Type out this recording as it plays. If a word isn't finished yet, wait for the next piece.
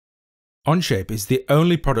Onshape is the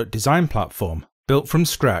only product design platform built from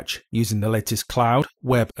scratch using the latest cloud,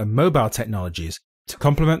 web and mobile technologies to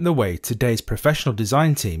complement the way today's professional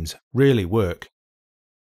design teams really work.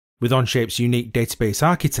 With Onshape's unique database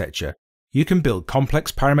architecture, you can build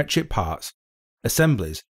complex parametric parts,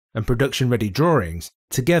 assemblies and production-ready drawings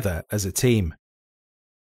together as a team.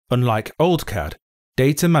 Unlike old CAD,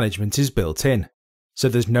 data management is built in, so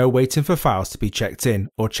there's no waiting for files to be checked in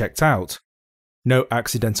or checked out, no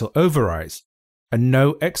accidental overwrites, and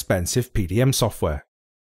no expensive PDM software.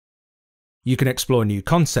 You can explore new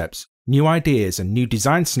concepts, new ideas and new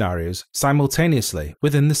design scenarios simultaneously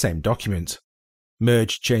within the same document,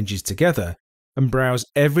 merge changes together, and browse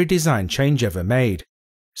every design change ever made,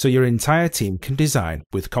 so your entire team can design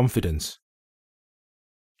with confidence.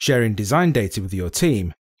 Sharing design data with your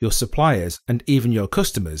team, your suppliers, and even your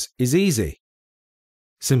customers is easy.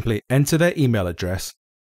 Simply enter their email address,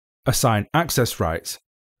 assign access rights,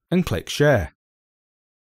 and click Share.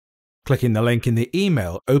 Clicking the link in the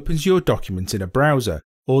email opens your document in a browser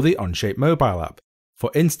or the Onshape mobile app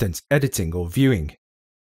for instant editing or viewing.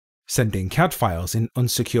 Sending CAD files in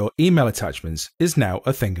unsecure email attachments is now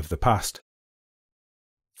a thing of the past.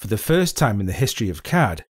 For the first time in the history of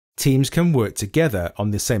CAD, teams can work together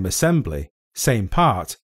on the same assembly, same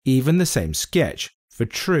part, even the same sketch for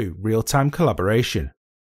true real-time collaboration.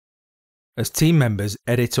 As team members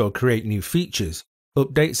edit or create new features,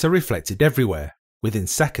 updates are reflected everywhere, within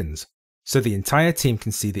seconds, so the entire team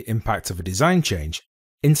can see the impact of a design change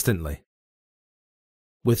instantly.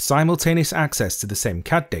 With simultaneous access to the same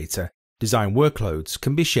CAD data, design workloads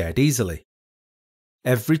can be shared easily.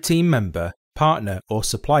 Every team member, partner or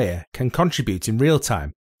supplier can contribute in real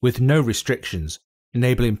time with no restrictions,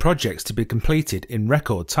 enabling projects to be completed in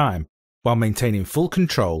record time while maintaining full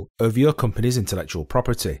control over your company's intellectual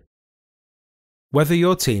property. Whether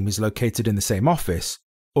your team is located in the same office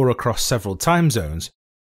or across several time zones,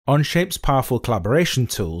 Onshape's powerful collaboration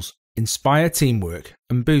tools inspire teamwork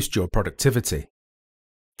and boost your productivity.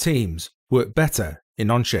 Teams work better in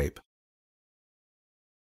Onshape.